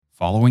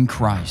Following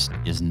Christ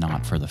is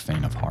not for the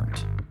faint of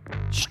heart.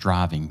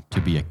 Striving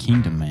to be a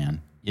kingdom man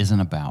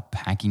isn't about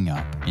packing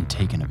up and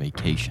taking a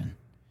vacation.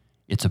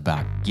 It's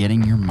about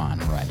getting your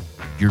mind right,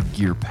 your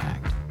gear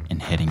packed,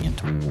 and heading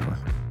into war.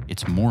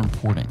 It's more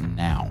important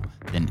now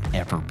than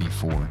ever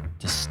before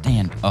to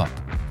stand up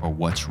for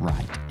what's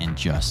right and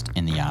just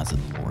in the eyes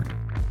of the Lord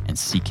and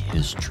seek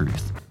His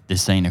truth.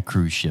 This ain't a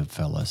cruise ship,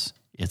 fellas.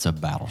 It's a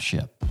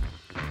battleship.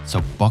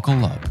 So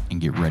buckle up and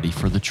get ready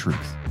for the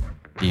truth,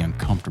 the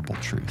uncomfortable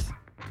truth.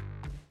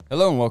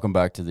 Hello and welcome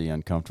back to The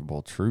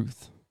Uncomfortable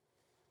Truth.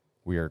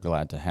 We are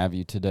glad to have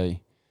you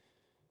today.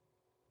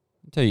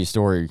 I'll tell you a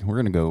story. We're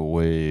going to go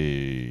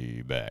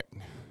way back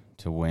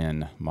to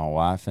when my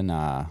wife and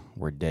I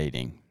were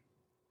dating.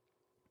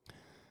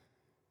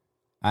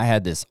 I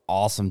had this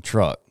awesome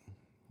truck,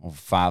 a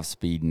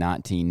 5-speed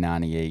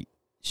 1998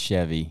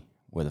 Chevy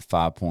with a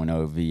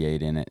 5.0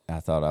 V8 in it. I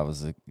thought I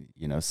was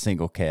a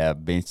single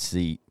cab, bench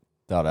seat.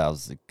 Thought I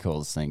was the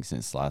coolest thing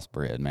since sliced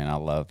bread. Man, I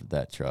loved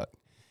that truck.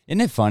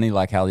 Isn't it funny,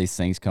 like, how these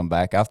things come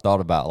back? I've thought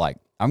about, like,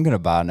 I'm going to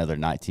buy another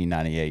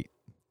 1998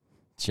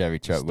 Chevy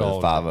truck with a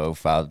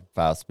 5.0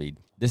 5-speed.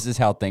 This is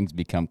how things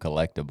become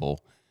collectible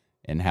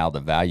and how the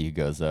value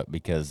goes up,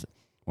 because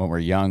when we're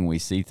young, we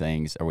see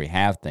things or we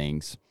have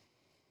things,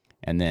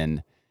 and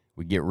then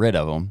we get rid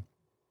of them.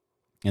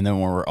 And then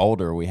when we're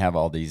older, we have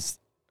all these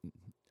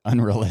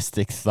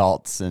unrealistic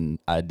thoughts and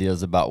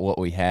ideas about what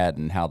we had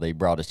and how they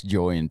brought us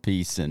joy and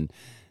peace, and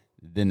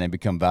then they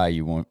become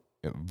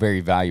very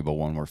valuable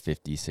when we're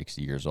 50,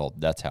 60 years old.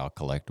 That's how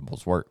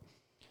collectibles work.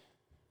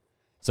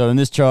 So in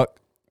this truck,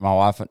 my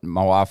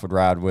wife would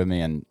ride with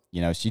me, and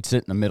she'd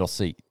sit in the middle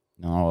seat,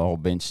 the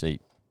old bench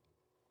seat.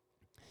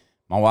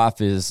 My wife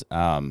is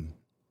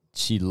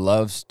she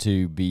loves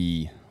to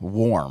be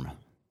warm,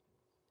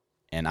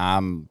 and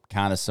I'm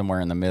kind of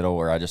somewhere in the middle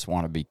where I just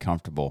want to be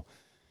comfortable.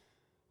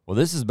 Well,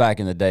 this is back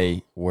in the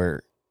day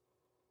where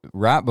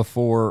right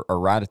before or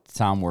right at the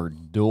time where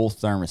dual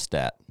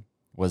thermostat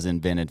was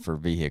invented for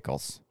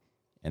vehicles.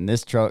 And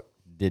this truck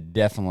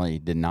definitely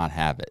did not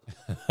have it.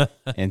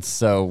 And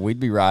so we'd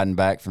be riding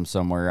back from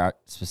somewhere. I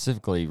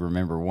specifically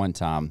remember one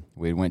time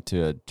we went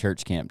to a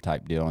church camp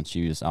type deal, and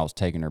I was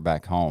taking her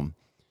back home.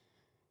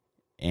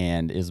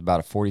 And it was about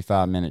a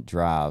 45-minute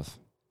drive.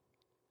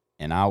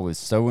 And I was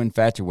so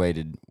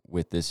infatuated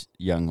with this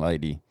young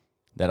lady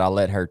that I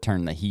let her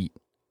turn the heat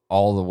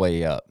all the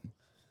way up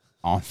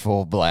on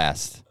full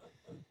blast.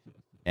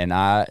 And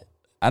I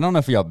don't know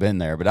if y'all been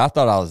there, but I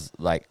thought I was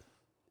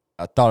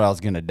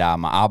going to die.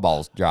 My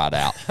eyeballs dried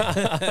out.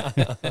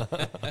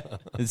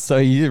 And so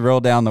you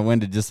roll down the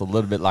window just a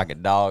little bit like a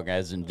dog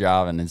as you're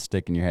driving and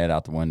sticking your head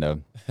out the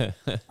window.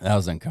 That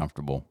was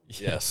uncomfortable.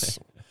 Yes.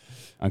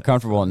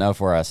 Uncomfortable enough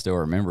where I still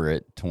remember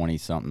it 20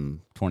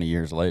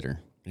 years later.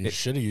 You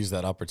should have used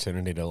that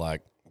opportunity to,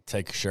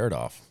 take your shirt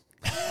off.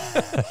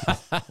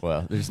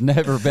 Well, there's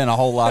never been a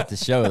whole lot to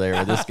show there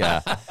with this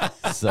guy.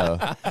 So,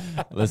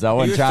 listen, I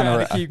wasn't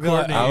trying to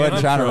run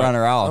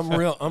her off.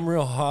 I'm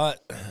real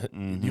hot.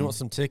 Mm-hmm. You want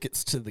some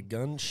tickets to the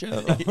gun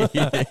show?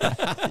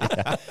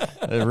 Yeah.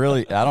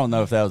 Really, I don't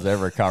know if that was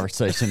ever a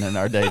conversation in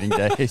our dating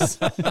days.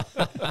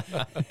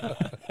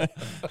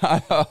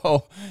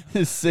 Oh,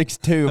 it's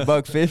 6'2",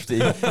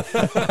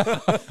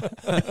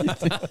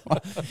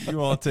 $150. You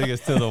want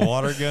tickets to the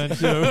water gun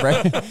show?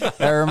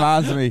 That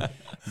reminds me,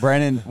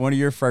 Brandon, one of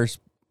your first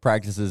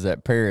practices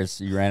at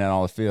Paris, you ran out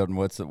on the field, and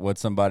what'd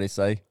somebody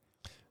say?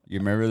 You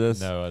remember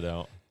this? No, I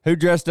don't. Who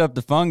dressed up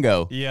the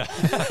fungo? Yeah.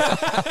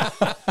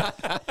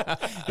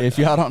 If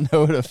y'all don't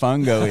know what a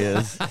fungo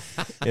is,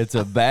 it's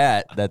a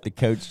bat that the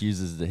coach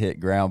uses to hit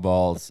ground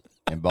balls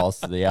and balls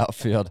to the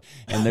outfield.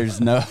 And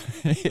there's no,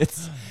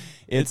 it's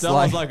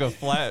almost like a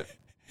flat.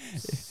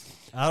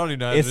 I don't even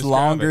know how to it's describe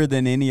longer it.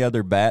 than any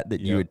other bat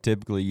that you would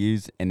typically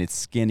use, and it's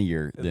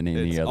skinnier than any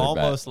other bat. It's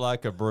almost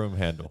like a broom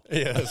handle.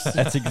 Yes.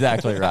 That's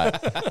exactly right.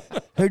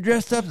 Who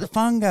dressed up the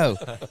fungo?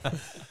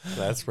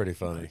 That's pretty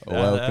funny.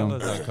 Welcome. That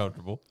was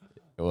uncomfortable.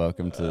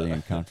 Welcome to The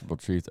Uncomfortable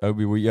Truth.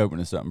 Obi, will you open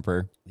us up in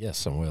prayer?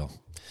 Yes, I will.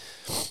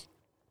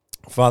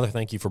 Father,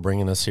 thank you for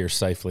bringing us here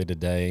safely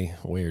today.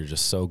 We are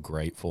just so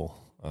grateful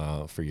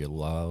for your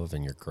love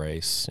and your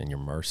grace and your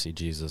mercy,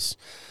 Jesus.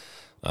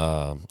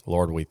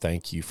 Lord, we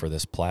thank you for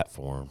this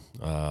platform.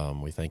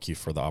 We thank you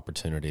for the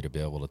opportunity to be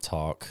able to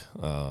talk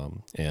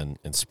and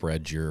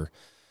spread your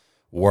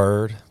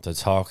word, to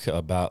talk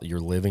about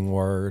your living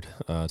word,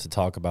 to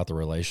talk about the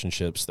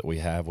relationships that we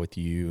have with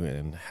you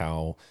and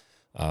how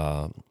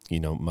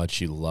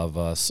much you love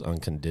us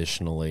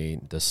unconditionally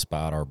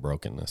despite our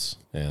brokenness.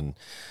 And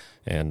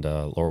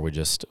Lord,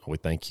 we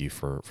thank you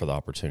for the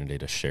opportunity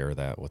to share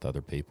that with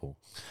other people.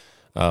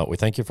 We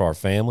thank you for our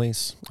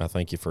families. I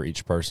thank you for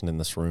each person in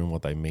this room,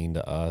 what they mean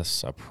to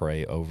us. I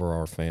pray over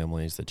our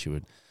families that you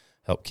would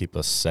help keep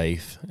us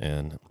safe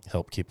and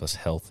help keep us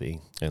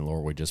healthy. And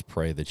Lord, we just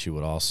pray that you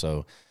would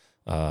also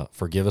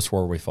forgive us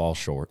where we fall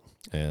short.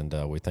 And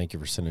we thank you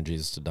for sending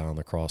Jesus to die on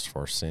the cross for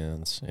our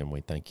sins. And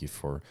we thank you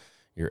for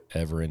your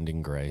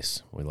ever-ending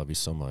grace. We love you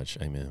so much.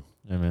 Amen.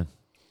 Amen.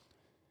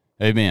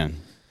 Amen.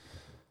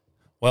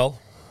 Well,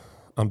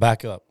 I'm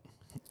back up.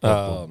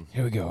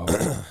 Here we go.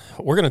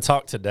 We're going to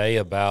talk today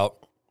about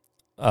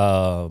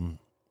the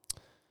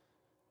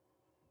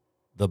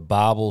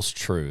Bible's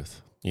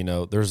truth. You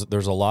know, there's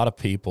a lot of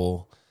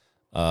people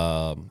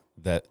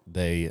that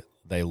they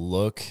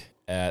look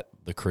at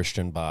the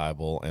Christian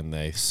Bible and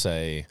they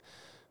say,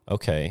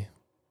 okay,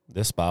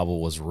 this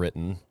Bible was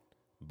written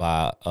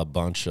by a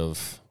bunch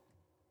of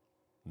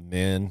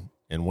men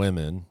and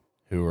women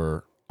who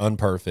are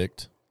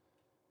unperfect,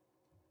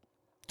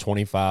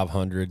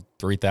 2,500,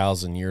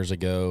 3,000 years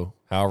ago,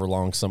 however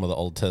long some of the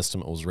Old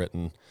Testament was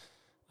written.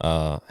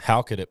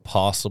 How could it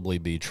possibly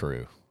be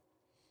true?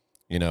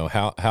 You know,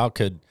 how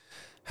could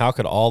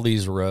all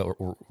these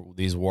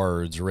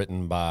words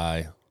written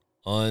by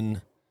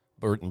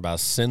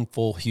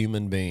sinful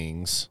human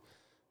beings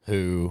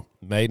who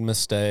made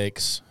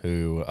mistakes,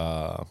 who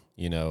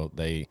you know,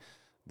 they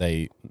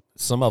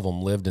some of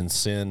them lived in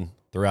sin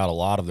throughout a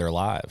lot of their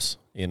lives,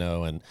 you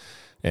know,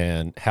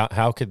 and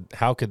how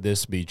could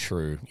this be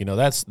true? You know,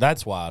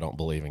 that's why I don't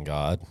believe in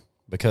God,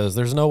 because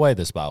there's no way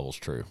this Bible's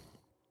true,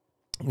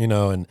 you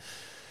know,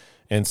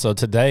 and so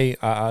today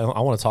I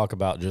want to talk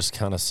about just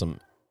kind of some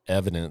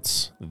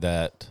evidence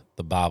that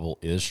the Bible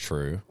is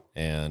true,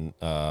 and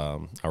I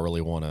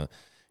really want to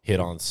hit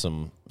on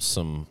some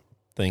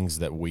things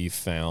that we've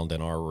found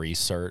in our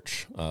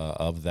research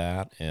of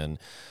that. And,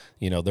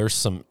 you know, there's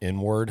some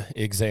inward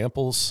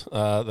examples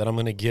that I'm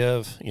going to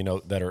give, you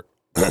know, that are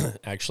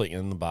actually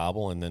in the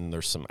Bible, and then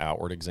there's some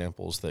outward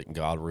examples that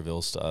God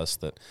reveals to us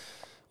that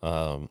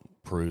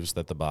proves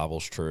that the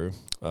Bible's true.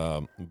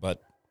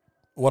 But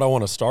what I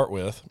want to start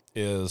with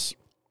is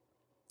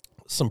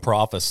some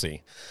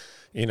prophecy.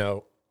 You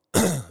know,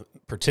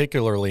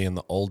 particularly in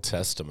the Old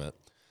Testament,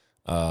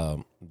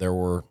 there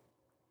were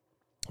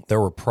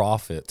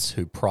prophets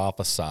who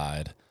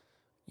prophesied,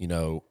 you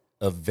know,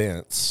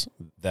 events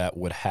that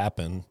would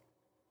happen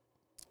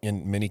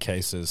in many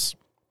cases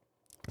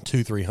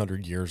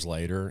 200-300 years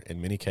later, in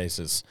many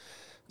cases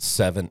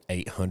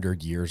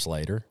 700-800 years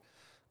later.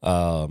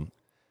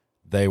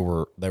 They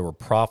were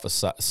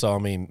prophesied. So I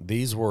mean,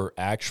 these were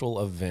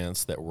actual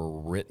events that were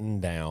written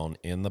down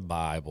in the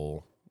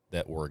Bible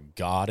that were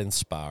God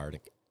inspired.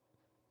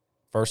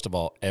 First of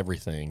all,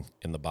 everything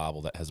in the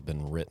Bible that has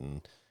been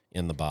written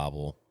in the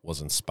Bible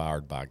was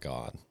inspired by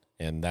God,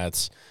 and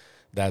that's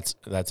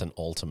an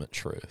ultimate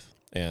truth.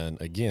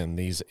 And again,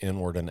 these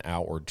inward and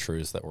outward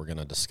truths that we're going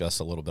to discuss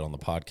a little bit on the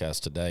podcast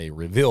today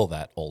reveal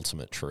that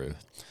ultimate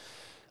truth.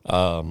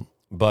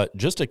 But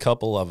just a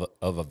couple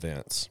of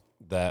events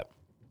that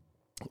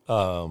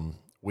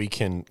we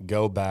can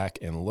go back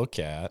and look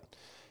at,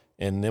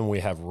 and then we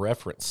have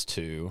reference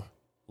to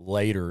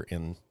later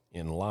in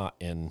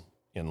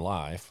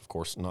life. Of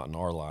course, not in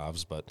our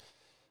lives, but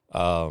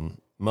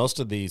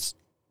most of these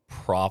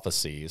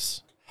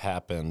prophecies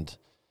happened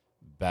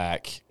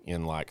back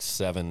in like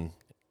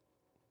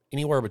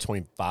anywhere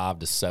between 500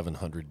 to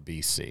 700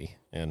 BC.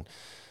 And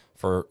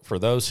for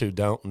those who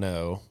don't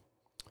know,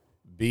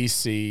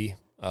 BC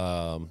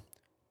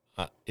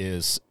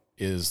is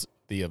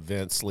the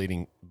events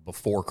leading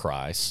before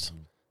Christ,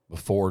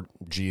 before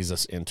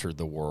Jesus entered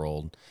the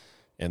world,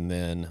 and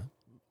then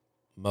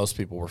most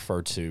people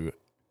refer to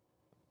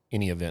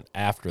any event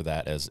after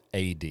that as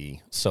AD.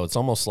 So it's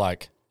almost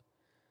like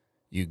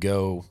you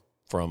go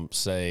from,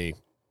 say,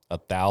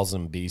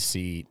 1,000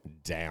 BC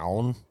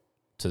down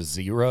to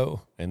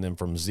 0, and then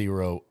from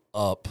 0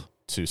 up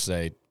to,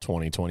 say,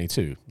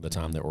 2022, the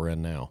time that we're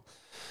in now.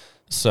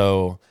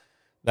 So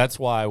that's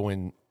why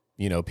when,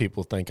 you know,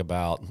 people think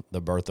about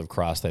the birth of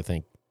Christ, they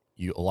think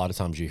a lot of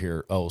times you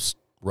hear,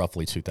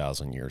 roughly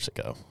 2,000 years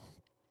ago.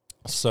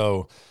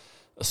 So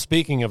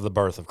speaking of the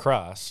birth of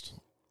Christ,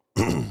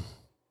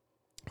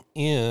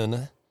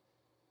 in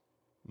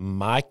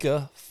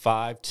Micah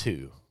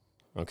 5:2,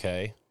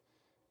 okay?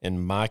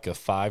 In Micah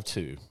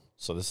 5:2,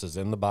 so this is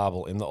in the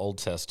Bible, in the Old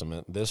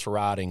Testament. This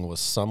writing was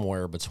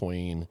somewhere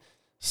between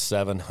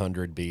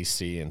 700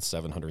 BC and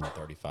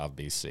 735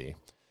 BC.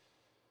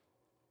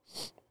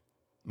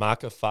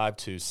 Micah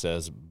 5:2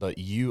 says, "But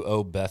you,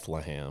 O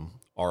Bethlehem,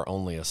 are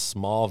only a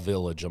small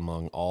village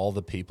among all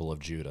the people of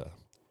Judah.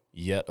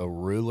 Yet a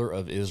ruler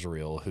of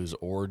Israel whose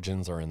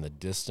origins are in the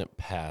distant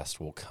past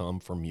will come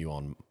from you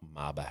on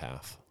my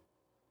behalf."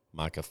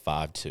 Micah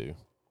 5:2.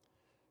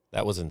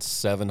 That was in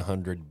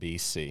 700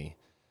 BC.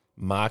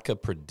 Micah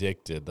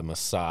predicted the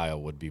Messiah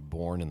would be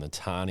born in the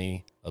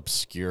tiny,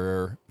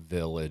 obscure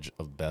village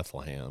of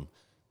Bethlehem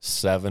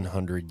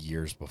 700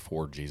 years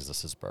before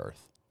Jesus'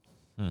 birth.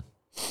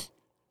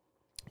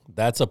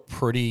 That's a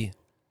pretty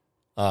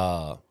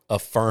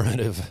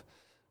affirmative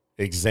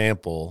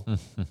example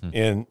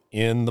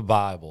in the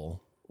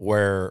Bible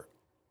where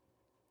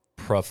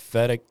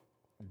prophetic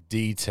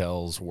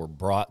details were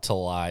brought to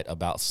light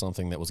about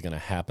something that was going to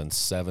happen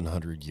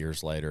 700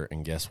 years later,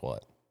 and guess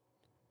what?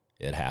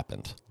 It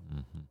happened.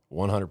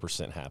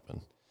 100%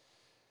 happened.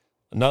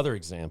 Another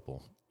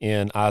example,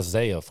 in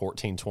Isaiah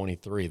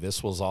 14:23,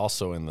 this was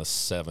also in the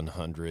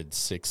 700,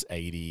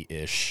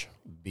 680-ish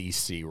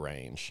BC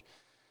range.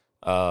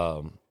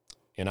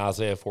 In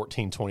Isaiah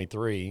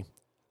 14:23,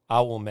 I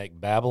will make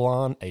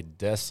Babylon a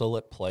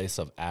desolate place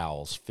of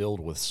owls filled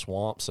with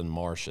swamps and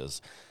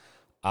marshes.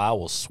 I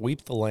will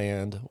sweep the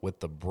land with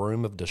the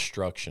broom of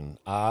destruction.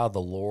 I,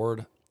 the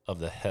Lord of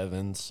the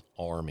heavens'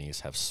 armies,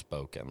 have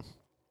spoken.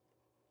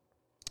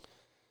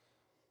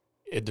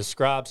 It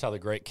describes how the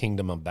great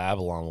kingdom of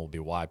Babylon will be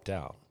wiped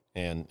out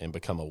and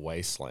become a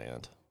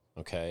wasteland,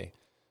 okay?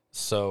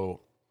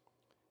 So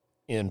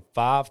in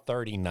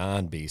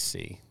 539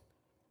 BC,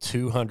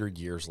 200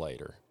 years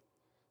later,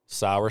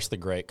 Cyrus the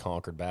Great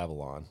conquered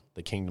Babylon.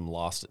 The kingdom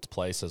lost its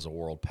place as a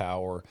world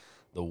power.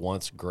 The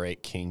once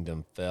great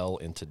kingdom fell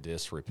into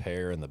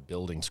disrepair and the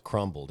buildings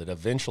crumbled. It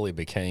eventually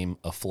became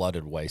a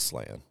flooded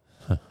wasteland.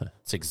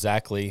 It's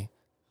exactly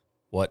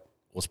what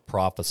was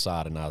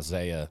prophesied in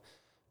Isaiah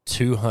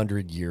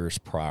 200 years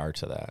prior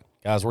to that.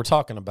 Guys, we're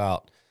talking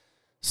about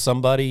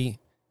somebody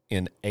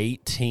in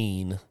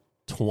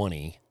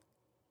 1820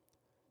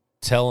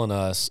 telling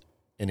us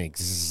an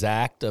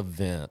exact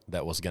event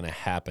that was going to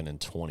happen in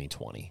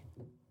 2020.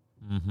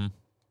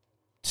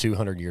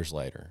 200 years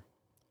later.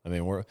 I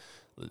mean, we're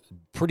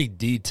pretty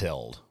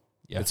detailed.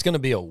 Yeah. It's going to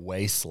be a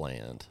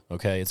wasteland,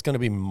 okay? It's going to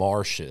be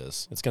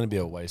marshes. It's going to be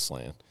a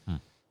wasteland.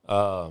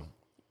 Those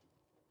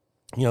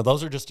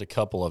are just a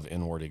couple of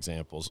inward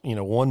examples.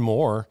 One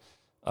more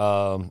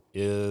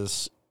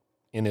is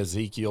in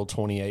Ezekiel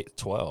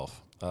 28:12,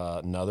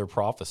 another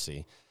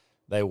prophecy.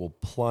 They will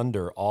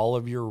plunder all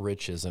of your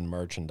riches and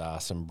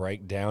merchandise and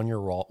break down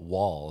your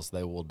walls.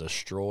 They will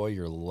destroy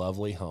your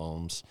lovely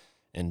homes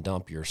and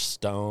dump your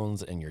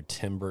stones and your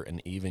timber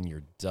and even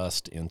your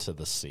dust into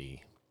the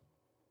sea.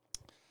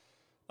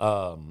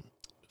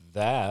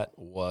 That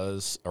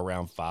was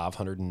around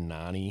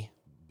 590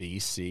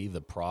 BC. The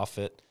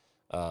prophet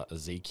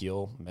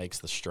Ezekiel makes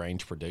the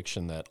strange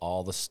prediction that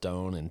all the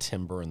stone and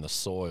timber and the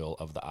soil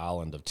of the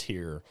island of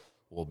Tyre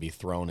will be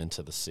thrown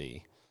into the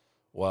sea.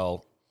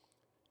 Well,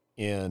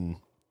 in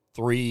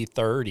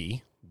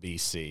 330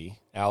 BC,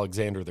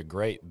 Alexander the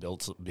Great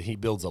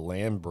builds a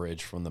land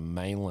bridge from the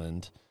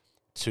mainland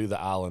to the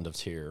island of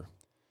Tyre.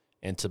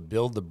 And to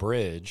build the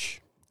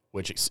bridge,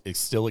 which it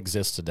still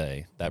exists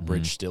today, that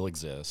bridge still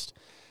exists,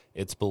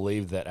 it's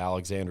believed that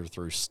Alexander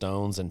threw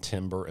stones and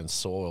timber and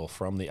soil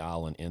from the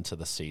island into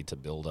the sea to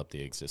build up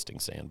the existing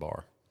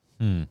sandbar.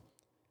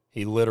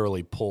 He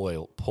literally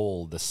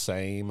pulled the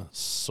same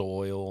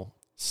soil,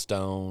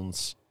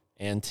 stones,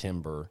 and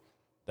timber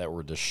that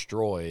were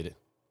destroyed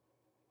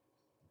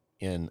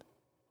in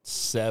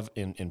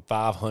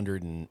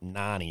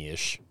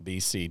 590-ish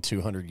BC,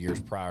 200 years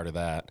prior to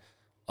that,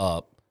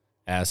 up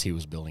as he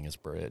was building his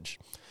bridge.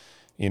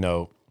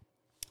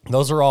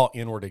 Those are all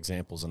inward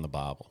examples in the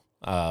Bible.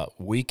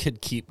 We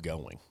could keep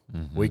going.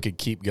 We could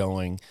keep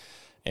going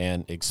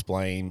and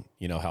explain,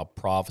 how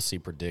prophecy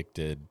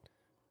predicted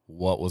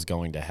what was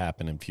going to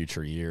happen in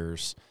future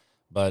years.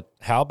 But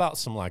how about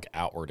some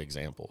outward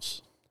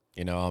examples?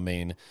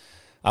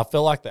 I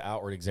feel like the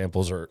outward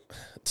examples are,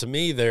 to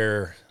me,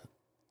 they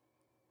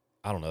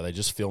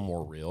just feel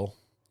more real,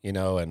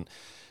 and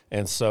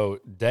so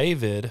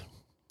David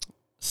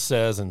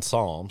says in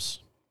Psalms,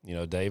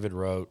 David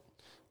wrote,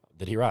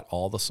 did he write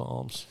all the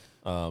Psalms?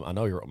 I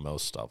know he wrote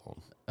most of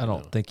them. I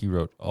don't think he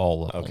wrote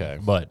all of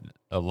them, but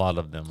a lot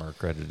of them are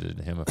credited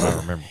to him, if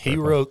I remember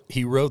correctly.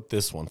 He wrote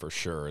this one for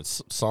sure.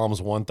 It's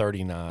Psalms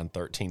 139,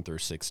 13 through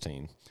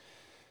 16.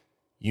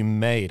 You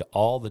made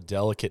all the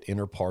delicate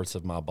inner parts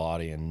of my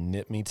body and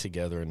knit me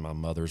together in my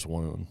mother's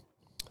womb.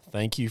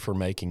 Thank you for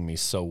making me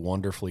so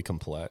wonderfully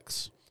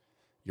complex.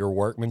 Your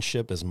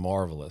workmanship is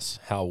marvelous.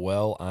 How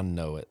well I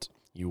know it.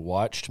 You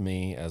watched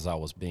me as I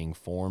was being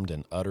formed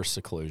in utter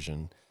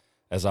seclusion,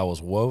 as I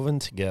was woven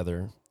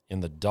together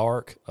in the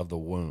dark of the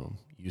womb.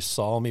 You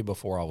saw me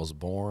before I was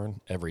born.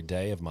 Every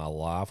day of my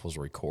life was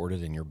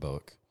recorded in your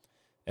book.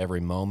 Every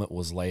moment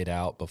was laid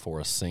out before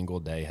a single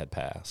day had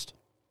passed.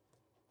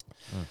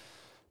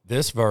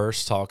 This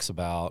verse talks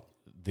about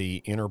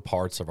the inner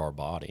parts of our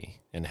body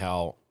and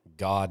how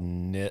God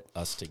knit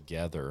us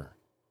together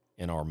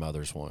in our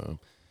mother's womb.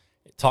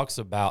 It talks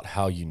about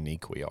how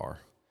unique we are.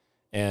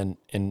 And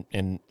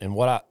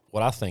what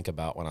I think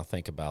about when I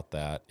think about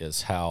that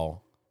is our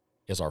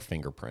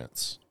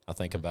fingerprints. I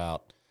think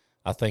about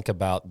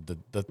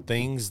the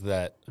things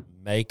that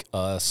make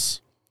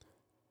us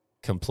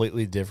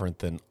completely different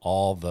than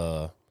all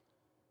the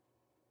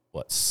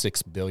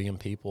 6 billion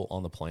people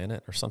on the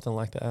planet or something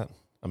like that.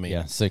 I mean,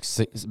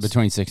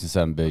 between 6 and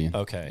 7 billion.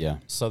 Okay, yeah.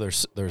 So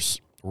there's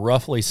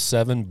roughly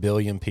 7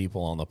 billion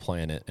people on the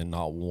planet, and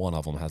not one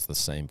of them has the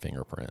same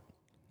fingerprint.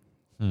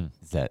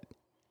 Is that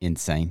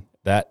insane?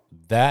 That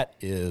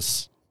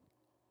is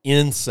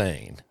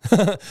insane.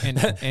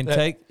 And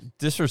take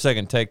just for a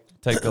second, take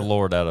the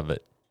Lord out of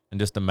it, and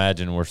just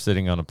imagine we're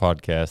sitting on a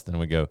podcast and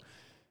we go,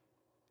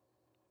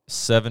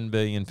 7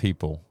 billion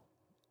people,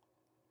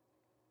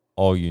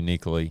 all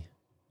uniquely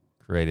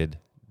created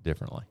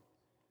differently.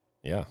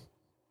 Yeah.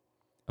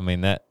 I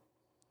mean, that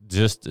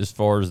just as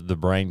far as the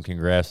brain can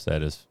grasp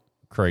that is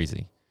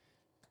crazy.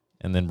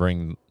 And then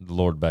bring the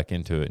Lord back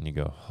into it and you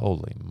go,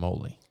 holy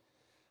moly.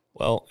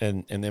 Well,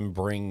 and then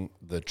bring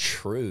the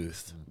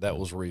truth that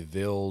was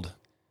revealed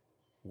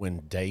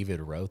when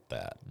David wrote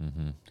that.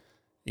 Mm-hmm.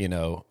 You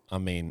know, I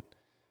mean,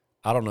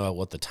 I don't know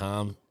what the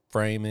time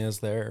frame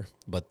is there,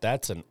 but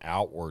that's an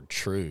outward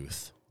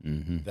truth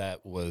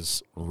that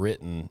was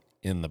written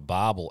in the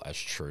Bible as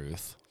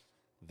truth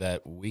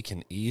that we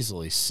can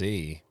easily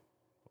see.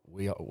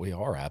 We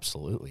are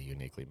absolutely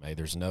uniquely made.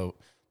 There's no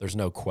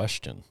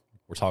question.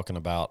 We're talking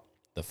about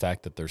the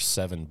fact that there's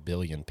 7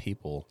 billion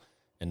people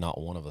and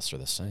not one of us are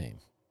the same.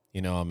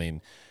 You know, I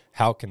mean,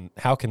 how can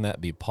that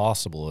be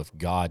possible if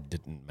God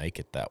didn't make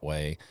it that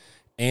way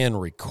and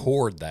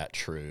record that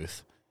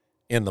truth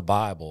in the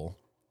Bible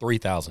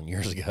 3,000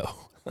 years ago?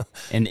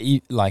 And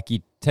you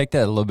take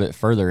that a little bit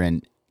further,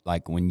 and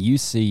like when you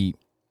see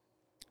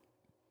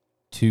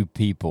two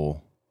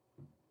people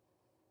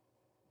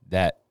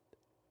that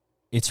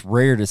it's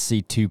rare to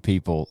see two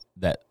people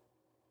that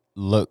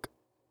look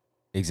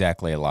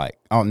exactly alike.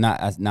 Oh, not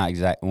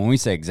exact. When we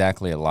say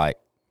exactly alike,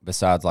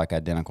 besides like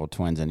identical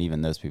twins, and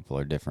even those people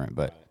are different,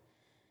 but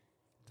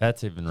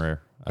That's even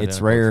rare. It's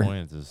Identical rare.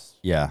 Twins is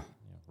yeah,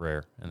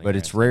 rare. in the but grand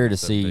it's scheme rare of to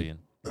 7 see billion.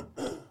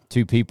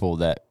 two people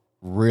that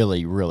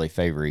really, really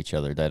favor each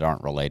other that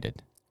aren't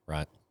related.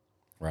 Right.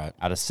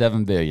 Out of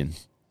 7 billion.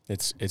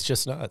 It's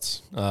just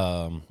nuts.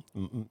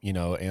 You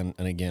know, and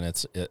again,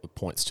 it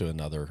points to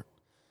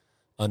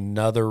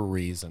another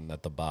reason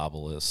that the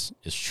Bible is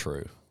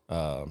true,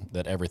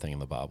 that everything in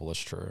the Bible is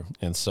true.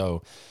 And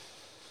so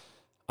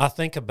I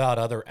think about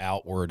other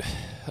outward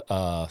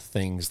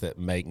things that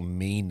make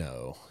me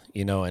know,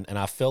 you know, and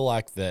I feel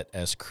like that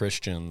as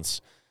Christians,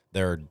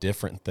 there are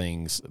different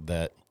things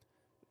that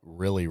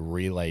really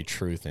relay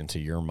truth into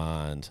your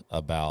mind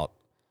about,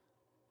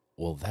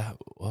 well,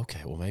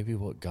 maybe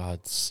what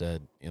God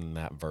said in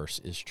that verse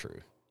is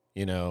true,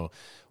 you know,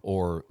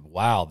 or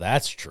wow,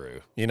 that's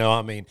true. You know,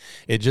 I mean,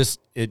 there's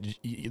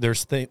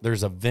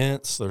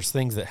events, there's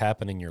things that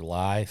happen in your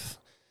life,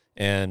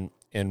 and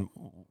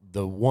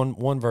the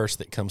one verse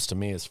that comes to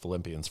me is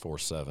Philippians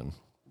 4:7,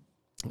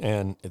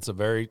 and it's a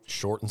very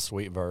short and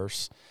sweet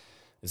verse.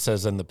 It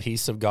says, "And the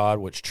peace of God,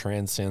 which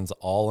transcends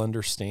all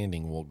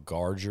understanding, will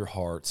guard your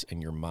hearts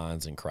and your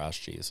minds in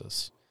Christ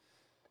Jesus."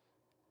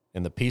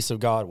 And the peace of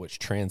God, which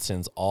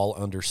transcends all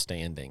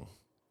understanding.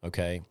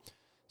 Okay?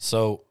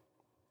 So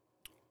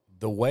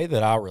the way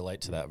that I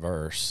relate to that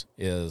verse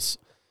is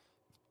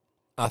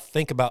I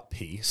think about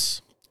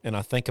peace, and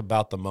I think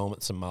about the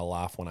moments in my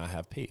life when I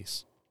have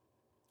peace.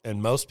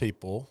 And most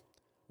people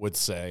would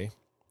say,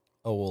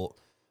 oh, well,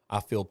 I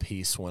feel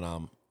peace when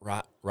I'm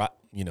right,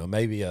 you know,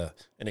 maybe an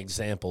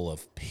example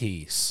of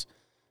peace,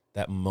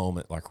 that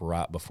moment like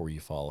right before you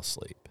fall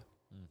asleep.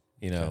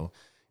 You know,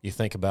 you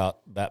think about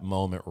that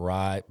moment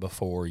right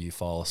before you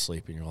fall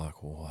asleep and you're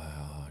like,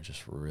 wow, I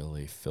just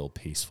really feel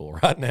peaceful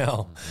right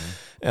now.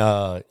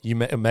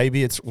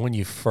 Maybe it's when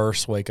you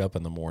first wake up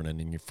in the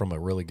morning and you're from a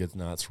really good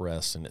night's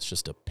rest and it's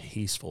just a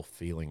peaceful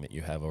feeling that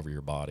you have over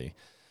your body.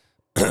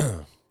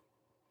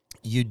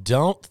 You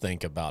don't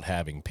think about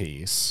having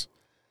peace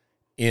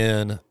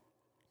in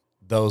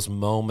those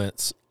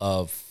moments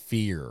of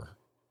fear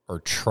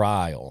or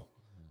trial,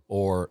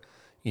 or,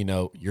 you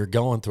know, you're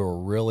going through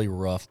a really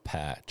rough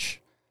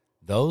patch.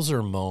 Those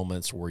are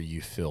moments where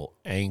you feel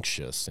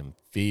anxious and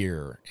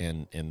fear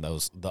and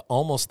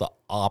almost the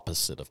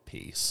opposite of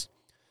peace.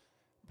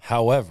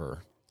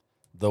 However,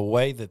 the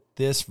way that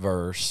this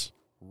verse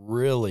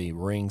really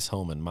rings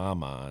home in my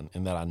mind,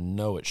 and that I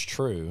know it's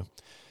true,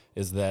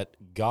 is that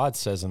God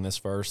says in this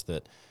verse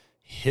that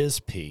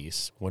his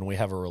peace, when we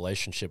have a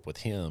relationship with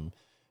him,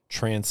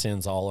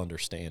 transcends all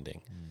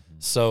understanding.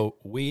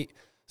 Mm-hmm.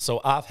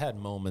 So I've had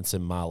moments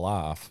in my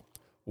life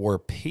where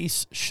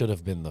peace should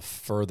have been the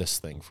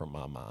furthest thing from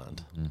my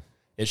mind. Mm-hmm.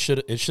 It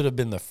should have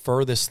been the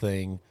furthest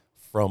thing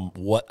from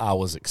what I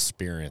was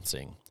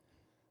experiencing.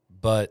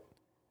 But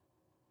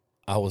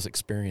I was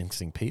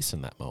experiencing peace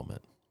in that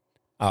moment.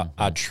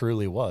 I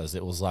truly was.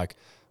 It was like,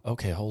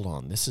 okay, hold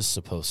on. This is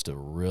supposed to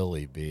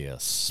really be a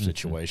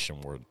situation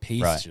where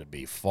peace should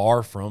be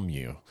far from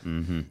you.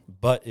 Mm-hmm.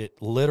 But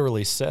it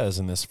literally says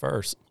in this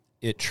verse,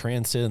 it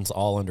transcends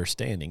all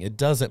understanding. It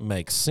doesn't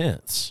make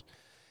sense.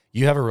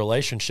 You have a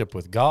relationship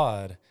with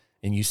God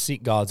and you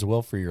seek God's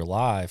will for your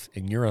life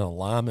and you're in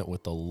alignment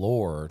with the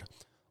Lord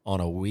on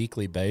a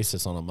weekly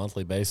basis, on a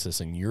monthly basis,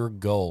 and your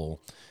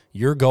goal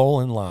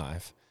in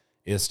life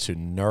is to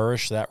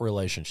nourish that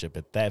relationship.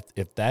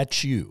 If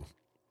that's you,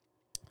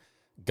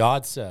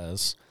 God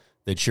says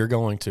that you're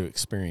going to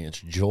experience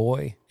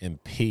joy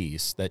and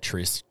peace that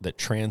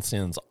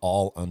transcends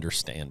all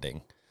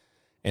understanding.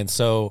 And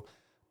so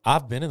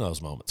I've been in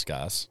those moments,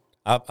 guys.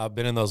 I've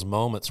been in those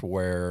moments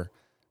where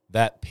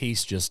that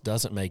peace just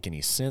doesn't make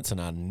any sense, and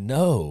I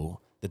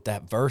know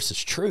that verse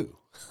is true.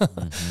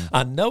 Mm-hmm.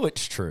 I know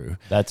it's true.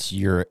 That's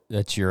your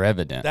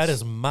evidence. That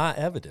is my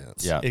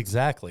evidence. Yeah,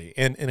 exactly.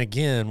 And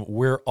again,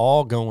 we're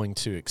all going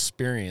to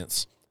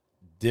experience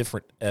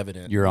different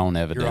evidence. Your own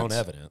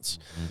evidence.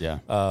 Mm-hmm.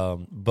 Yeah.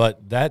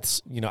 But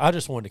that's, I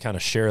just wanted to kind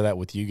of share that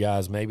with you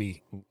guys.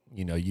 Maybe,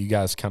 you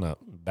guys kind of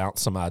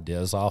bounce some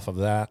ideas off of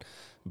that.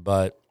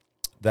 But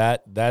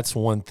that's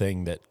one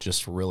thing that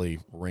just really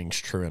rings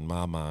true in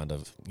my mind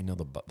of,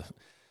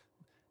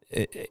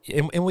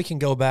 and we can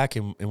go back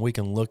and we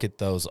can look at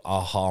those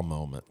aha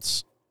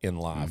moments in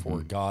life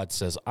where God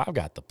says, I've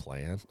got the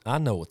plan. I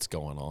know what's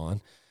going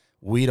on.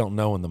 We don't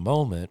know in the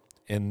moment.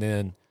 And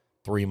then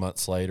 3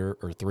 months later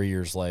or 3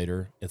 years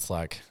later, it's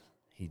like,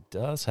 he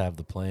does have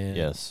the plan.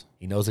 Yes.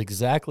 He knows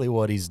exactly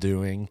what he's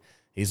doing.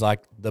 He's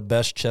like the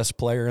best chess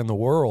player in the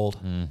world,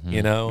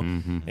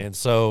 And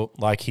so,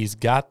 like, he's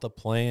got the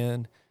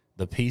plan.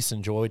 The peace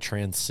and joy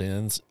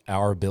transcends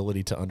our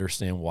ability to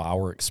understand why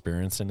we're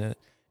experiencing it.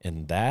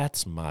 And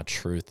that's my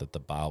truth, that the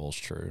Bible's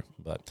true.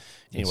 But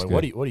anyway,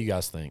 what do you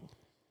guys think?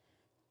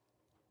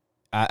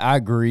 I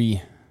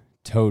agree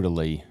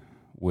totally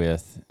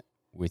with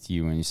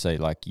you when you say,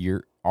 like,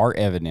 our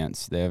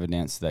evidence, the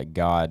evidence that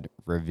God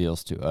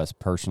reveals to us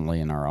personally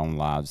in our own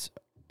lives,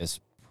 is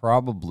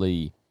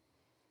probably,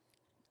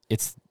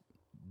 it's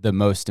the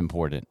most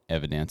important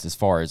evidence as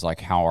far as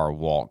like how our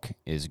walk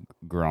is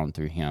grown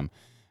through him.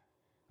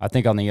 I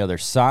think on the other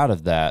side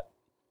of that,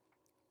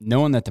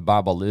 knowing that the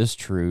Bible is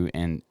true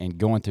and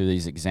going through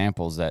these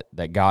examples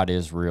that God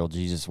is real,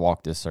 Jesus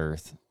walked this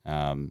earth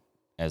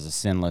as a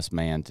sinless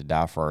man to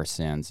die for our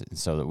sins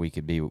so that we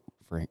could be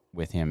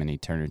with him in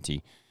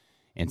eternity,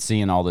 and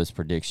seeing all those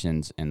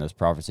predictions and those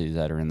prophecies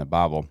that are in the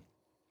Bible,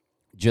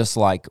 just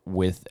like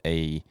with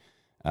if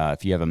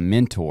you have a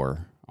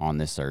mentor on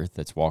this earth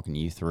that's walking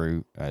you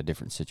through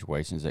different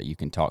situations that you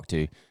can talk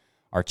to,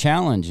 our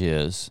challenge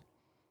is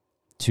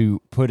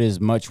to put as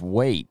much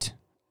weight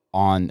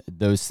on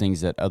those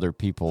things that other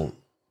people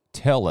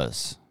tell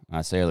us.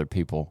 I say other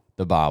people,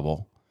 the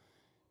Bible,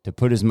 to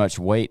put as much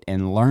weight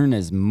and learn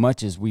as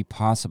much as we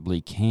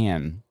possibly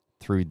can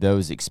through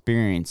those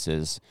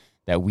experiences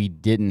that we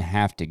didn't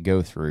have to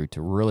go through,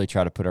 to really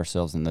try to put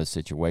ourselves in those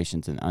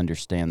situations and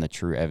understand the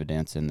true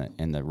evidence and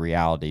the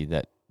reality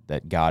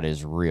that God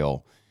is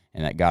real,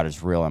 and that God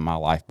is real in my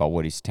life by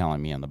what he's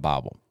telling me in the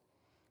Bible,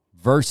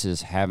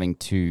 versus having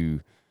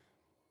to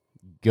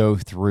go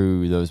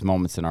through those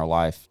moments in our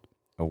life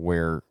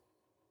where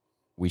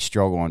we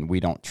struggle and we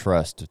don't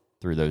trust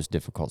through those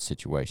difficult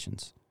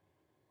situations.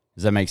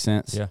 Does that make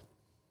sense? Yeah,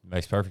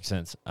 makes perfect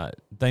sense. The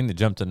thing that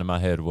jumped into my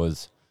head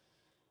was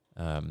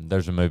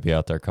there's a movie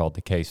out there called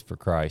The Case for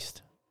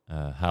Christ.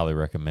 Highly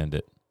recommend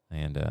it.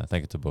 And I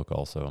think it's a book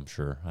also, I'm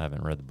sure. I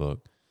haven't read the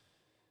book.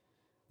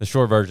 The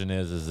short version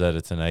is that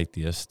it's an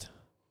atheist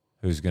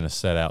who's going to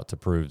set out to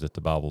prove that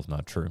the Bible's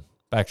not true,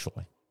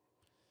 factually.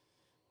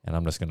 And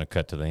I'm just going to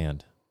cut to the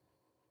end.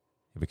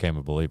 He became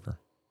a believer.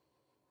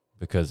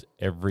 Because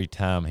every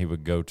time he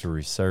would go to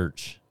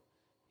research,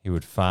 he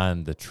would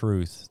find the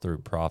truth through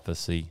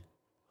prophecy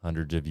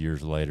hundreds of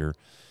years later,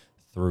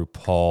 through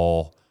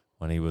Paul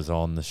when he was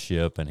on the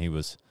ship and he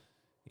was,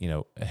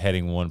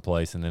 heading one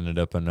place and ended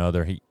up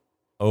another. He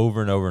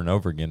over and over and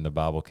over again, the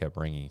Bible kept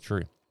ringing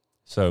true.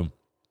 So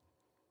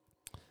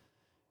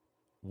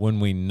when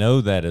we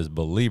know that as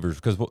believers,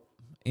 because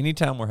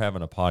anytime we're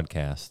having a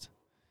podcast,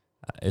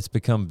 it's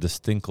become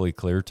distinctly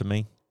clear to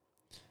me,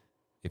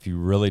 if you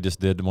really just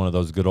did one of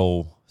those good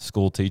old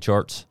school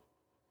T-charts,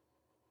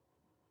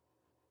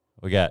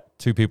 we got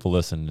two people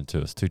listening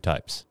to us, two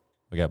types.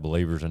 We got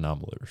believers and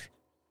non-believers.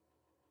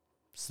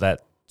 It's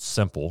that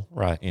simple,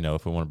 right?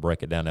 If we want to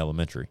break it down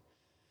elementary.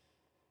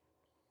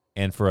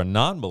 And for a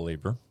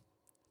non-believer,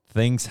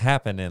 things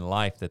happen in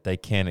life that they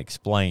can't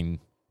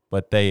explain,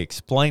 but they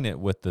explain it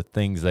with the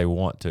things they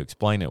want to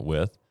explain it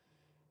with,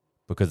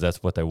 because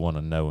that's what they want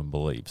to know and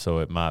believe. So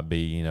it might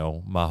be,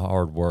 my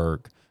hard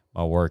work,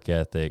 my work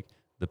ethic,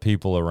 the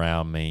people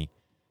around me,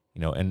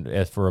 and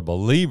as for a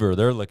believer,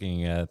 they're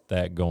looking at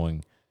that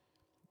going,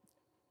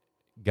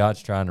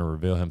 God's trying to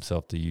reveal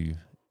himself to you,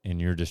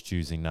 and you're just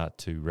choosing not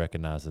to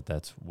recognize that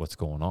that's what's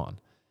going on.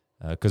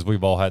 Because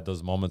we've all had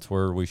those moments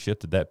where we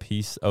shifted that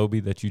peace, Obi,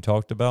 that you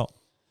talked about.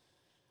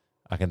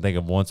 I can think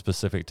of one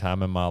specific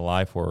time in my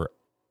life where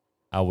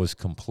I was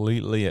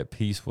completely at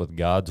peace with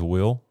God's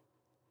will,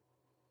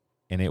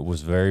 and it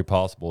was very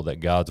possible that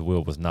God's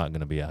will was not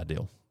going to be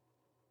ideal.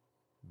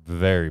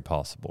 Very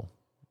possible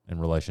in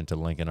relation to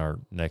Lincoln, our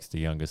next to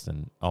youngest,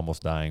 and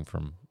almost dying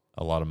from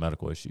a lot of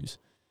medical issues.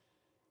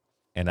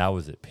 And I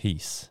was at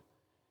peace.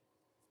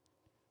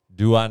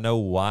 Do I know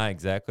why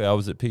exactly I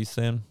was at peace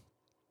then?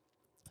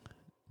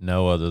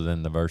 No, other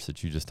than the verse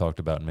that you just talked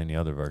about and many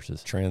other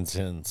verses.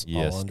 Transcends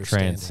yes, all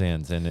understanding.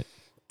 Transcends. And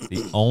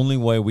the only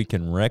way we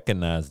can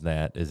recognize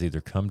that is either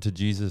come to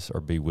Jesus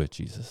or be with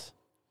Jesus.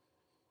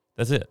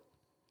 That's it.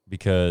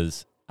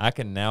 Because I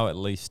can now at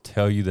least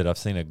tell you that I've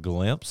seen a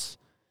glimpse,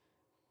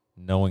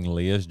 knowing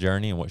Leah's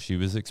journey and what she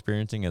was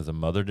experiencing as a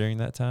mother during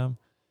that time.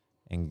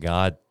 And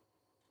God,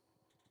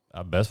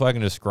 best way I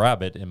can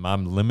describe it in my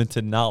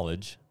limited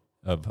knowledge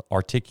of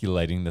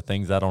articulating the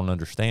things I don't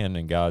understand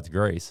in God's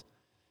grace,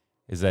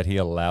 is that he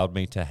allowed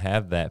me to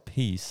have that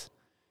peace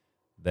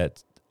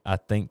that I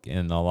think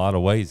in a lot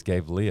of ways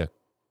gave Leah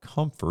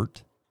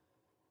comfort,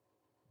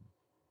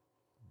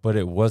 but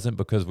it wasn't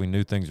because we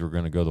knew things were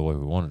going to go the way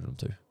we wanted them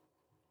to.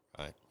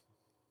 Right.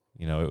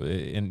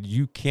 And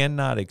you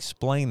cannot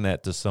explain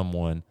that to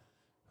someone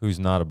who's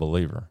not a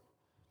believer.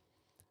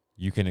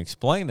 You can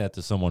explain that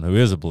to someone who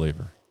is a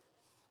believer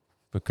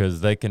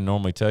because they can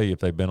normally tell you if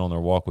they've been on their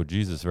walk with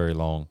Jesus very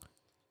long.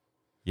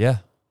 Yeah,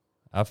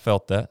 I've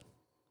felt that.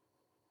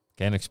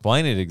 Can't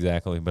explain it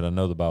exactly, but I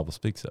know the Bible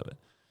speaks of it.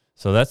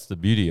 So that's the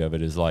beauty of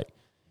it, is like,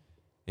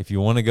 if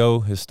you want to go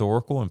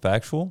historical and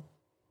factual,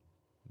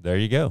 there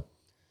you go.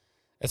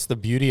 It's the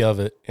beauty of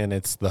it, and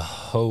it's the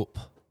hope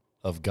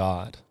of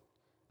God.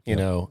 You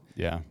know,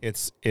 Yeah.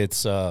 it's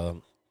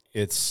the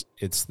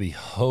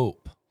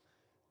hope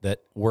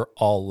that we're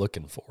all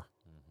looking for,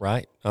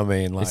 right? I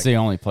mean, like, It's the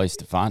only place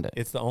to find it.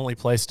 it's the only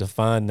place to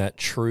find that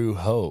true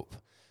hope.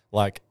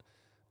 Like,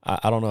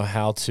 I don't know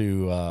how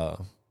to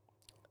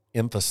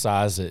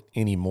emphasize it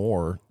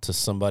anymore to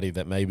somebody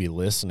that may be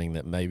listening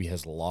that maybe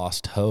has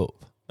lost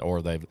hope,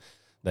 or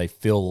they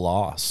feel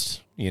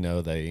lost. You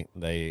know,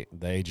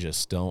 they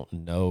just don't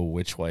know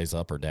which way's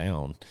up or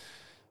down.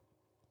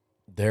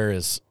 There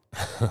is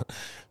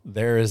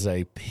there is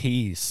a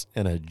peace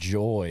and a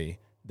joy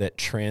that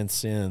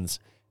transcends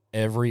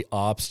every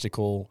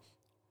obstacle,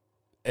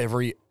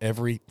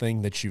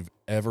 everything that you've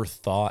ever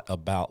thought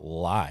about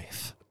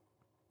life,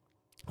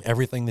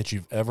 everything that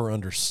you've ever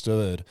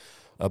understood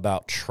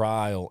about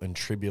trial and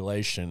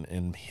tribulation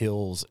and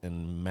hills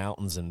and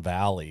mountains and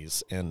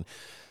valleys and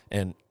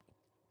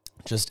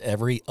just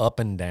every up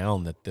and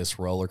down that this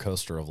roller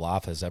coaster of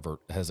life has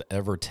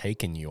ever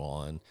taken you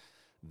on.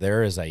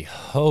 There is a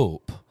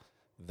hope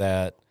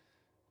that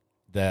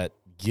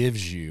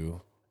gives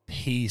you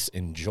peace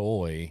and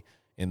joy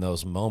in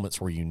those moments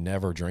where you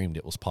never dreamed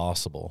it was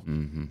possible.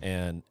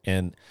 Mm-hmm.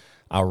 And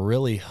I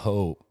really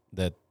hope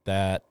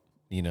that,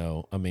 you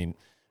know, I mean,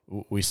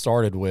 we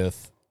started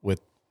with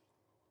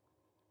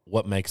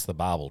what makes the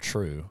Bible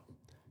true,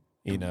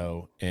 you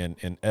know,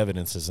 and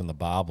evidence is in the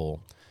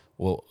Bible.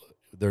 Well,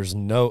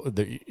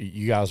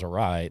 you guys are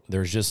right.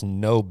 There's just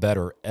no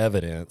better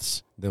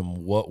evidence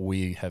than what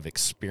we have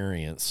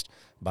experienced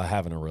by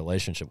having a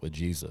relationship with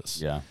Jesus.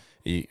 Yeah.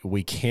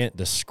 We can't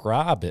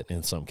describe it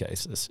in some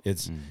cases.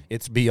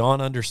 It's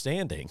beyond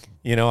understanding.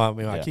 You know, I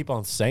mean, I keep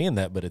on saying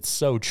that, but it's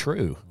so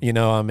true. You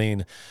know, I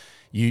mean,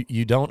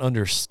 you don't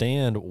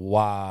understand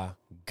why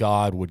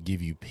God would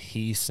give you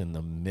peace in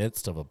the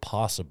midst of a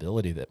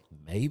possibility that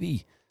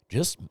maybe,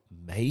 just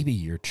maybe,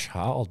 your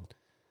child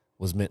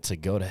was meant to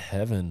go to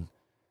heaven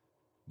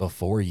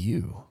before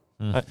you.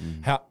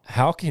 Mm-hmm.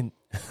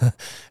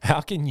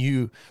 How can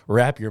you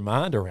wrap your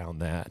mind around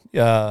that?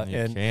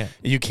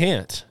 You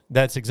can't.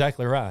 That's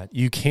exactly right.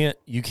 You can't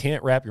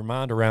wrap your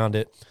mind around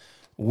it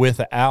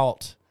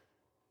without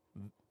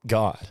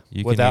God,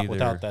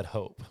 without that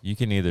hope. You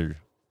can either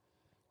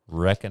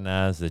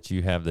recognize that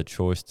you have the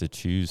choice to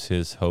choose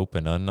his hope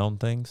in unknown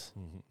things,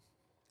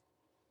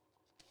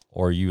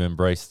 or you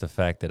embrace the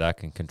fact that I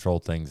can control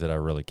things that I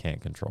really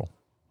can't control.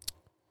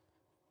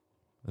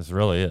 That's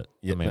really it.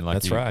 Yeah, I mean, like,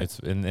 that's right.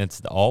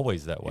 It's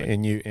always that way.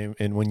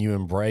 And when you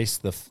embrace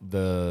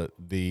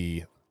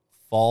the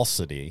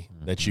falsity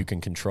that you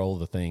can control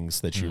the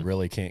things that you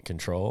really can't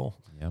control,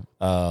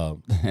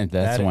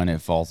 That's when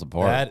it falls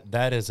apart.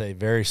 That is a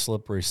very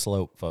slippery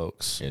slope,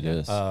 folks. It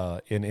is.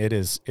 And it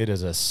is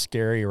a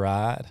scary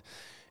ride,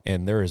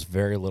 and there is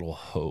very little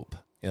hope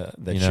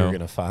that you're going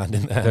to find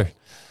in that.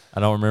 I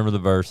don't remember the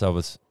verse. I'm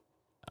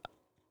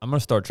going to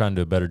start trying to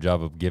do a better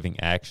job of giving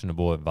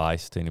actionable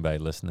advice to anybody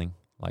listening.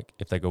 Like,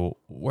 if they go,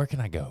 where can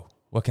I go?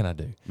 What can I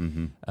do?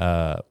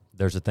 Mm-hmm.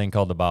 There's a thing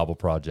called the Bible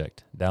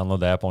Project. Download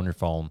the app on your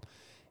phone.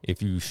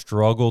 If you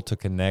struggle to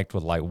connect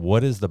with, like,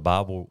 what is the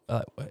Bible?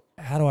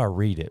 How do I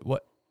read it?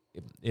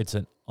 It's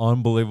an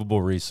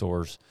unbelievable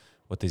resource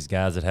with these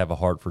guys that have a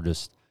heart for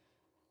just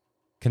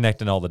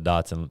connecting all the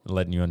dots and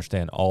letting you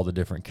understand all the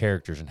different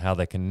characters and how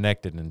they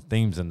connected and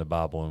themes in the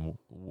Bible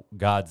and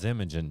God's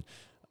image and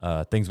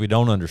things we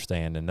don't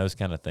understand and those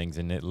kind of things.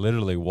 And it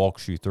literally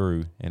walks you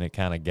through, and it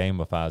kind of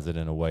gamifies it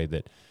in a way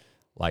that,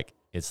 like,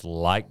 it's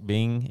like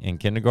being in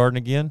kindergarten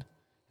again.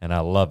 And I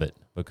love it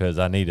because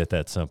I need it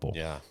that simple.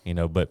 Yeah. You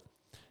know, but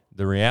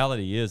the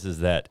reality is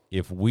that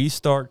if we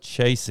start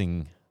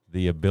chasing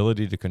the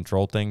ability to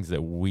control things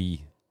that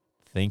we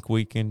think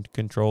we can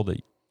control,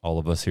 that all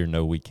of us here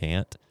know we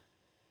can't,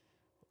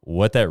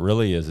 what that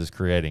really is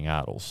creating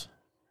idols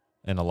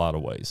in a lot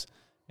of ways.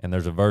 And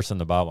there's a verse in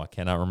the Bible, I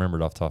cannot remember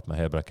it off the top of my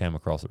head, but I came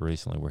across it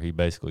recently, where he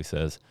basically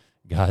says,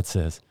 God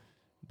says,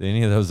 do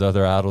any of those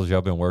other idols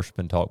y'all been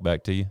worshiping talk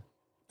back to you?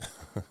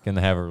 Can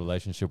they have a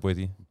relationship with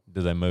you?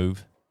 Do they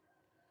move?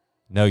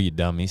 No, you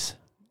dummies.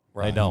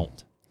 Right. They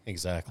don't.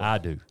 Exactly. I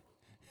do.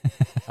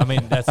 I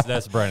mean,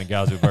 that's Brandon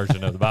Gow's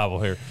version of the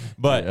Bible here,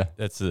 but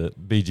that's a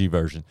BG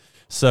version.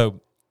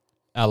 So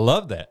I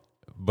love that,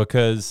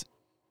 because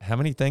how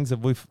many things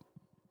have we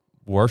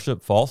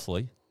worshiped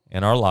falsely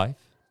in our life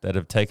that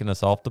have taken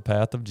us off the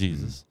path of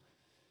Jesus?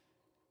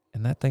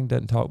 And that thing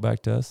doesn't talk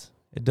back to us.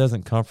 It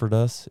doesn't comfort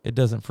us. It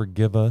doesn't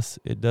forgive us.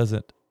 It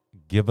doesn't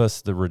give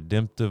us the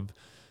redemptive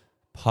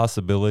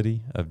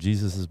possibility of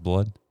Jesus'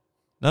 blood.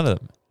 None of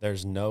them.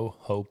 There's no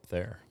hope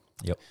there.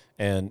 Yep.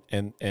 And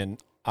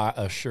I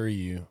assure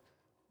you,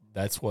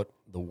 that's what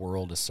the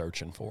world is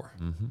searching for.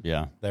 Mm-hmm.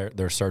 Yeah.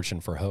 They're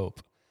searching for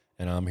hope.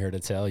 And I'm here to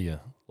tell you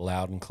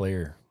loud and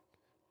clear,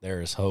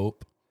 there is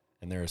hope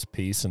and there is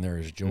peace and there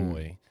is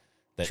joy.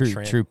 That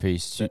True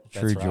peace,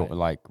 true joy, right.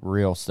 like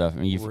real stuff. I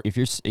mean, if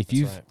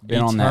you've right.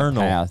 been on that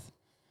path,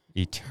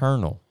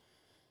 Eternal.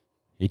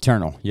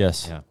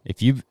 Yes. Yeah.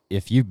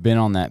 If you've been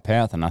on that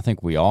path, and I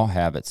think we all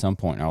have at some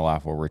point in our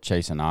life where we're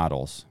chasing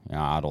idols,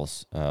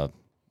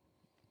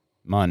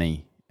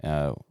 money,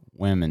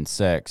 women,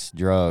 sex,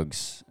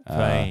 drugs,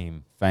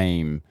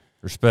 fame,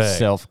 respect,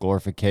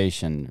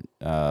 self-glorification,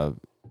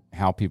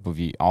 how people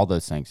view all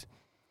those things.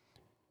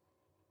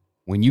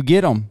 When you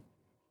get them,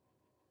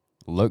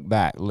 look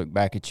back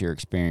at your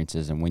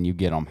experiences, and when you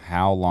get them,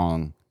 how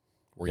long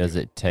does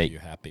it take? Were you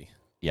happy?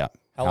 Yeah.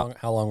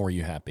 How long were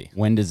you happy?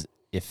 When does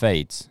it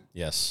fades?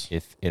 Yes.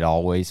 If it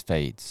always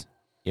fades,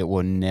 it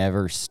will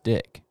never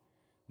stick.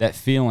 That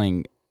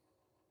feeling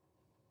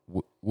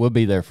will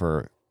be there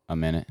for a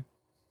minute,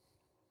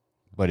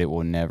 but it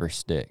will never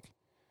stick.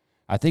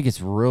 I think it's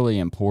really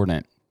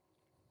important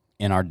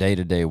in our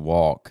day-to-day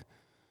walk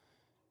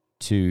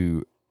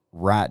to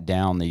write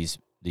down these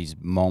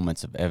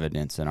moments of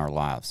evidence in our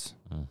lives.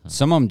 Mm-hmm.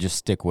 Some of them just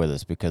stick with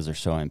us because they're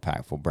so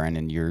impactful.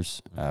 Brandon,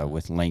 yours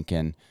with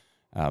Lincoln,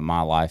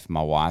 my life,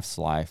 my wife's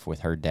life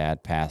with her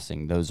dad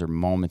passing. Those are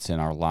moments in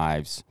our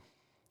lives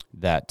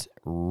that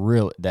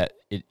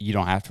you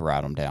don't have to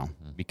write them down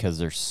because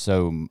they're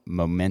so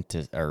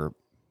momentous or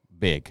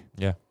big.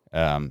 Yeah.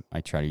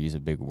 I try to use a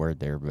big word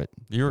there, but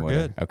You were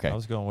whatever. good. Okay. I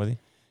was going with you.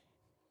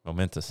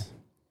 Momentous.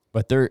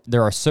 But there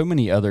are so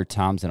many other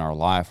times in our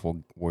life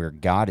where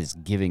God is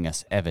giving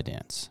us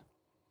evidence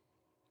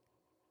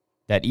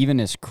that even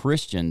as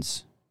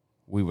Christians,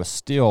 we will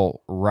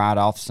still write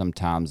off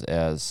sometimes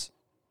as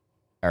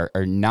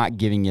or not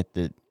giving it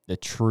the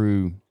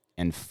true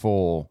and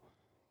full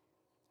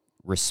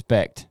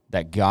respect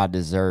that God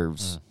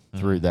deserves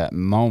through that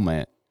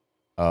moment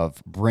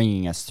of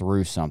bringing us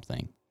through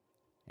something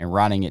and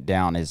writing it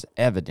down as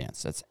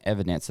evidence. That's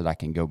evidence that I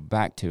can go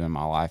back to in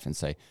my life and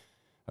say,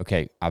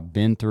 okay, I've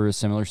been through a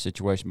similar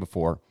situation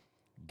before.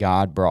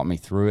 God brought me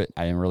through it.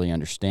 I didn't really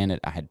understand it.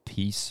 I had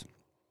peace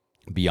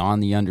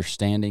beyond the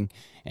understanding.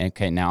 And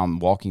okay, now I'm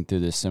walking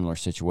through this similar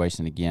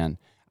situation again.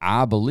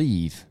 I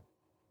believe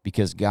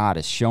because God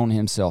has shown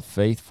himself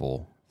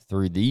faithful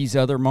through these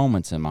other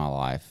moments in my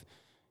life,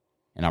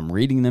 and I'm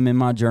reading them in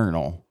my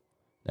journal,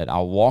 that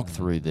I'll walk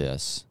through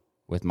this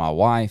with my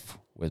wife,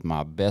 with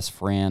my best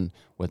friend,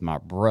 with my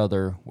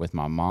brother, with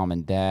my mom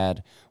and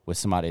dad, with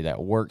somebody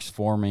that works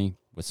for me,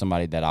 with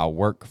somebody that I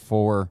work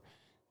for,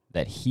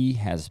 that he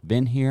has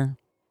been here.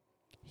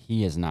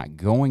 He is not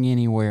going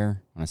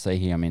anywhere. When I say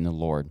he, I mean the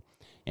Lord.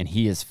 And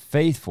he is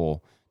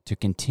faithful to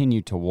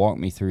continue to walk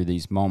me through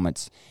these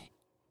moments.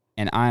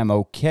 And I am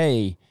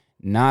okay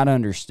not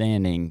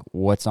understanding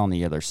what's on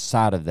the other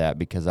side of that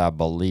because I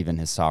believe in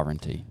his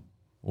sovereignty.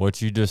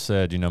 What you just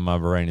said, my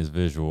brain is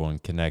visual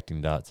and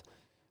connecting dots.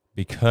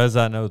 Because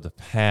I know the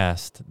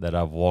past that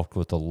I've walked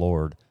with the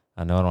Lord,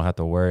 I know I don't have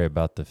to worry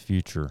about the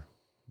future,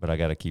 but I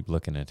got to keep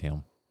looking at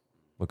him.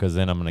 Because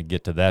then I'm going to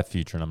get to that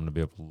future and I'm going to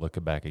be able to look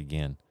it back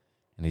again.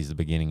 And he's the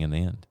beginning and the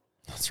end.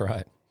 That's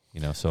right.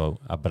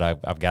 But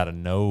I've got to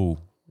know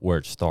where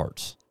it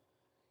starts.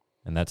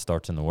 And that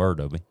starts in the Word,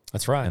 Obi.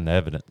 That's right. And the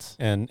evidence.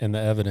 And the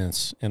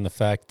evidence and the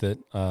fact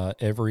that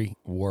every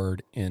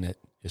word in it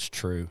is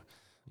true.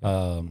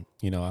 I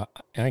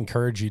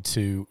encourage you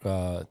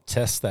to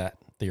test that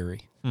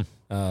theory.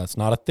 It's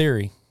not a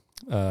theory.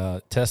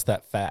 Test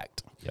that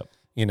fact. Yep.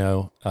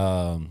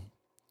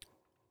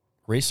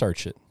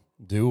 Research it.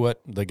 Do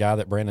what the guy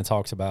that Brandon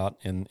talks about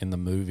in the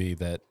movie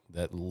that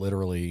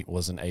literally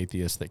was an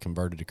atheist that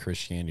converted to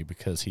Christianity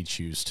because he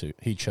chose to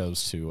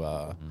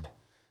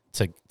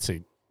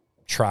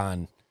try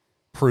and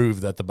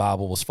prove that the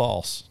Bible was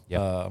false.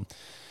 Yep.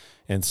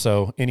 And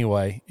so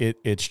anyway,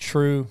 it's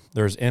true.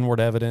 There's inward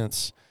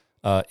evidence.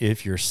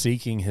 If you're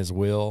seeking his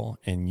will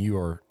and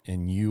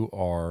you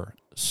are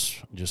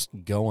just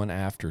going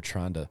after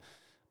trying to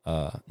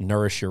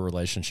nourish your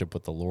relationship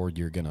with the Lord,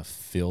 you're going to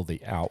feel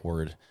the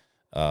outward,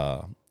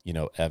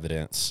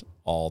 evidence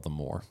all the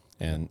more.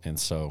 And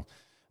so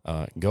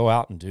go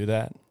out and do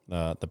that.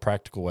 The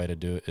practical way to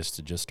do it is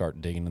to just start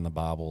digging in the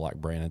Bible like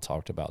Brandon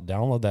talked about.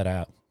 Download that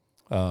app.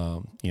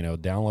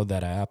 Download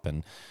that app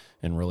and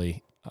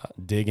really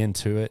dig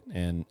into it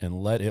and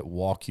let it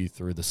walk you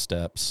through the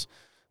steps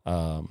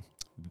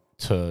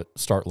to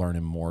start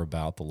learning more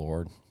about the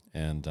Lord.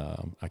 And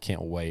I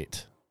can't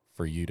wait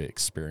for you to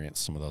experience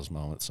some of those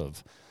moments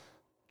of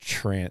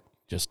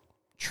just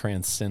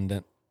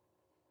transcendent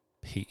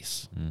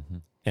peace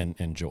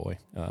and joy.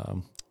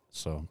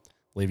 So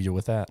leave you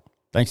with that.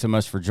 Thanks so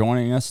much for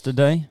joining us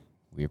today.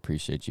 We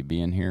appreciate you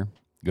being here.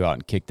 Go out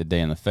and kick the day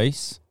in the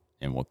face,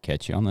 and we'll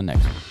catch you on the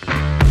next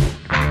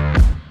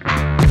one.